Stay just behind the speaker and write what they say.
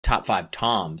top 5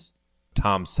 Toms.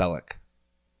 Tom Selleck.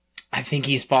 I think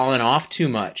he's fallen off too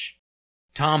much.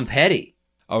 Tom Petty.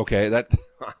 Okay, that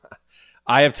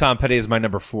I have Tom Petty as my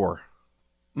number 4.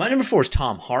 My number 4 is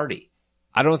Tom Hardy.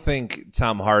 I don't think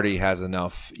Tom Hardy has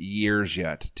enough years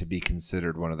yet to be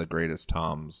considered one of the greatest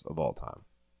Toms of all time.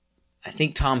 I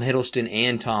think Tom Hiddleston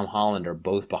and Tom Holland are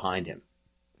both behind him.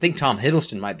 I think Tom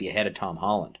Hiddleston might be ahead of Tom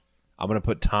Holland. I'm going to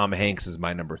put Tom Hanks as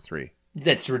my number 3.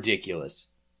 That's ridiculous.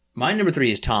 My number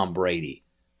 3 is Tom Brady.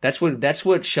 That's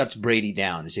what shuts Brady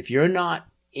down, is if you're not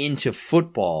into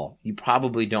football, you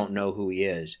probably don't know who he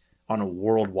is on a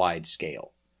worldwide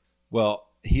scale. Well,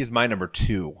 he's my number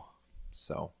 2,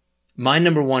 so... My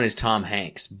number 1 is Tom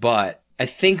Hanks, but I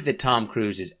think that Tom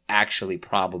Cruise is actually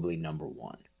probably number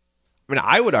 1. I mean,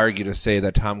 I would argue to say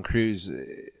that Tom Cruise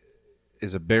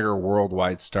is a bigger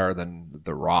worldwide star than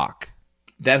The Rock.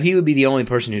 That he would be the only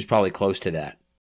person who's probably close to that.